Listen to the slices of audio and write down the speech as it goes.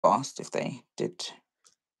fast if they did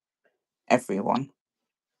everyone.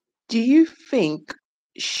 Do you think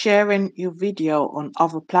sharing your video on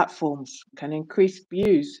other platforms can increase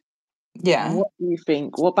views? And Yeah. what do you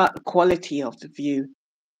think? What about the quality of the view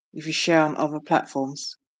if you share on other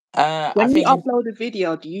platforms? I When you think upload a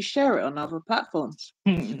video, do you share it on other platforms?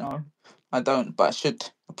 no, I don't, but I should.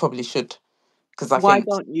 I probably should because I Why think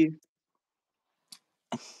don't you?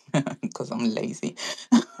 because I'm lazy.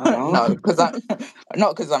 Oh. No, because I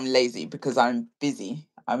not because I'm lazy, because I'm busy.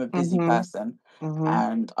 I'm a busy Mhm. person, Mhm.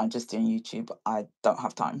 and I'm just doing YouTube. I don't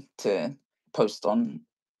have time to post on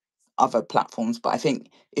other platforms. But I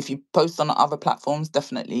think if you post on other platforms,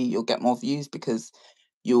 definitely you'll get more views because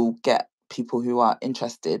you'll get people who are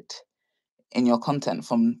interested in your content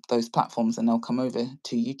from those platforms, and they'll come over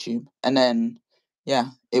to YouTube, and then yeah,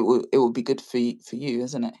 it will be good for you,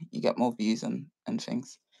 isn't it? You get more views and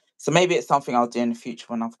things. So maybe it's something I'll do in the future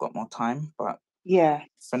when I've got more time, but Yeah.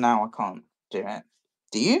 for now I can't do it.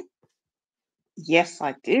 Do you? Yes,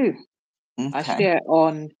 I do. I Okay. share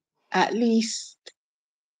on at least,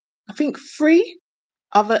 I think, three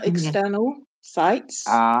other Mhm. external sites.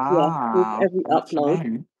 Yeah, with Ah, every upload.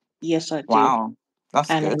 okay. Yes, I do. Wow, that's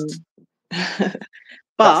And good. That's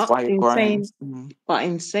but why you're growing.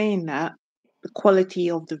 in saying that, the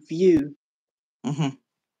quality of the view, Mm-hmm.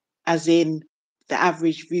 as in the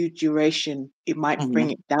average view duration, it might Mm-hmm.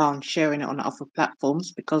 bring it down sharing it on other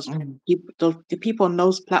platforms because Mm-hmm. the people on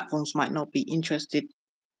those platforms might not be interested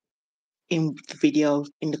in the video,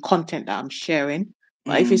 in the content that I'm sharing.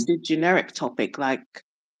 But if Mm. it's a generic topic like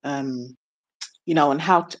um on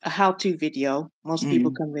a how-to video, most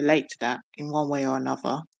people Mm. can relate to that in one way or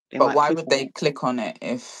another. They But might why click would on they click on it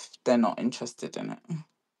if they're not interested in it?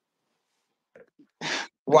 the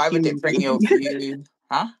Why would it human bring being. your view?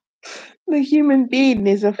 Huh? The human being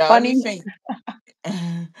is a The only funny. thing,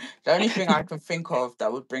 the only thing I can think of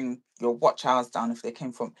that would bring your watch hours down if they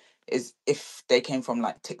came from is if they came from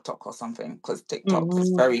like TikTok or something, because TikTok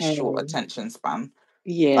is very short Okay. attention span.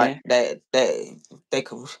 Like Yeah. they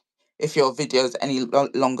could, if your video is any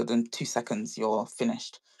longer than 2 seconds, you're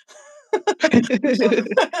finished.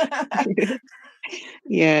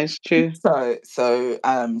 Yeah, it's true. So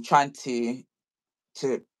trying to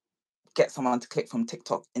get someone to click from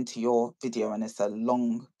TikTok into your video, and it's a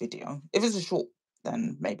long video. If it's a short,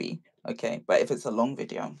 then maybe okay. But if it's a long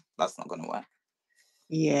video, that's not going to work.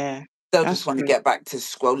 Yeah, They'll just that's want to true. get back to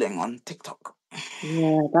scrolling on TikTok.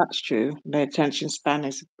 Yeah, that's true. The attention span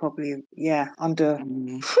is probably, under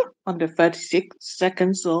Mm, under 36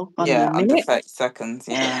 seconds or under a yeah, under minute. 30 seconds.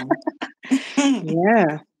 Yeah.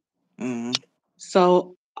 Yeah. Mm,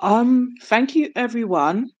 So, thank you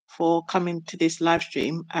everyone for coming to this live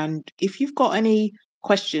stream. And if you've got any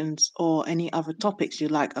questions or any other topics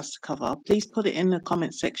you'd like us to cover, please put it in the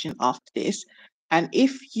comment section after this. And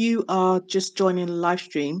if you are just joining the live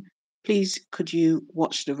stream, please could you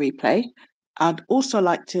watch the replay? I'd also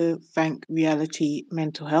like to thank Reality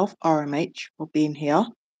Mental Health, RMH, for being here.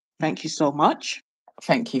 Thank you so much.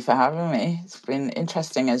 thank you for having me. It's been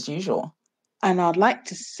interesting as usual. And I'd like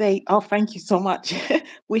to say, oh, thank you so much.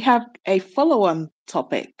 We have a follow on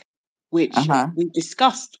topic, Uh which huh. we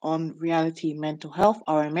discussed on Reality Mental Health,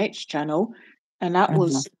 RMH channel. And that Uh-huh.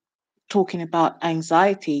 was talking about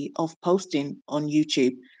anxiety of posting on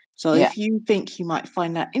YouTube. So Yeah. if you think you might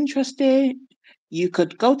find that interesting, you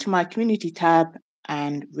could go to my community tab,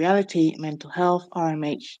 and Reality Mental Health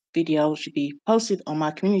RMH video should be posted on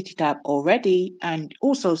my community tab already. And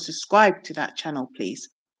also subscribe to that channel, please.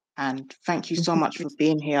 And thank you so much for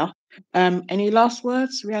being here. Any last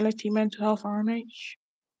words, Reality Mental Health RMH?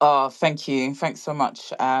 Oh, thank you. Thanks so much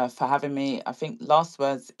for having me. I think last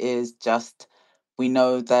words is just we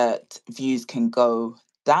know that views can go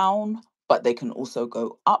down, but they can also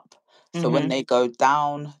go up. So when Mm-hmm. they go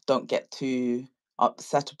down, don't get too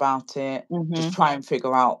upset about it. Just Mm-hmm. try and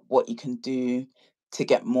figure out what you can do to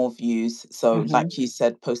get more views. So, Mm-hmm. like you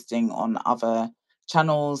said, posting on other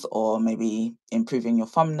channels or maybe improving your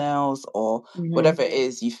thumbnails or Mm-hmm. whatever it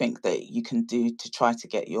is you think that you can do to try to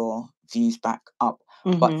get your views back up,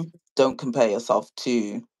 but Mm-hmm. don't compare yourself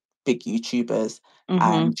to big YouTubers Mm-hmm.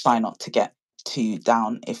 and try not to get too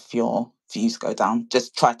down if your views go down.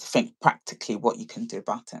 Just try to think practically what you can do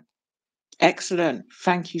about it. Excellent.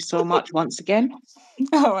 Thank you so much once again.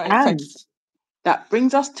 All right, And thanks. that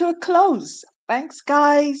brings us to a close. Thanks,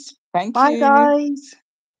 guys. Thank Bye, you. guys.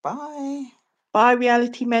 Bye. Bye,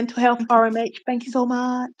 Reality Mental Health RMH. Thank you so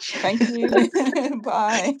much. Thank you.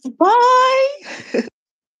 Bye. Bye.